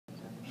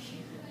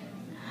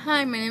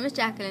Hi, my name is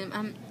Jacqueline.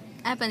 I'm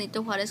at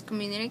Benito Juarez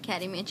Community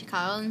Academy in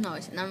Chicago,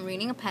 Illinois, and I'm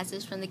reading a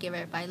passage from The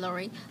Giver by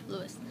Lori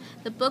Lewis.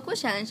 The book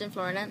was challenged in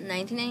Florida in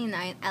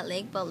 1999 at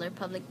Lake Butler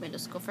Public Middle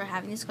School for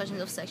having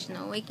discussions of sexual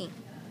awakening.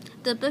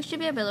 The book should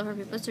be available for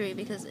people to read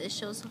because it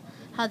shows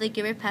how the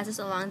giver passes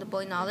along the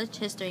boy knowledge,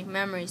 history,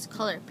 memories,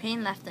 color,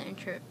 pain, laughter, and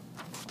truth.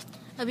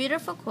 A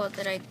beautiful quote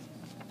that I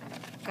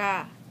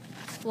got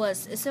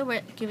was, "Is it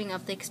worth giving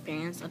up the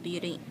experience of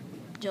beauty,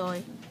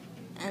 joy,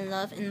 and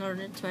love in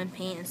order to end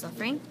pain and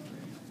suffering?"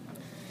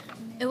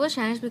 It was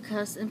challenged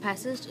because in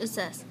passage it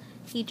says,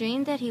 he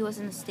dreamed that he was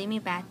in a steamy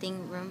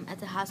bathing room at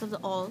the house of the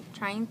old,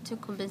 trying to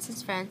convince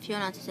his friend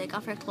Fiona to take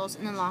off her clothes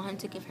and allow him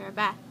to give her a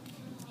bath.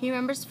 He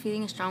remembers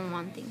feeling a strong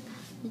wanting.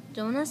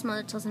 Jonah's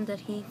mother tells him that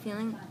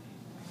feeling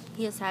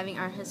he is having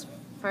are his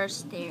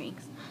first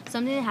stirrings,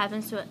 something that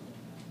happens to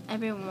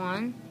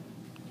everyone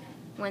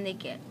when they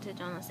get to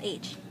Jonah's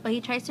age. But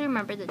he tries to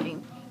remember the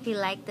dream. He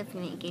liked the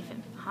feeling it gave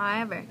him.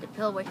 However, the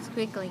pill works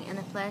quickly and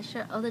the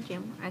pleasure of the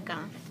dream are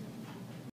gone.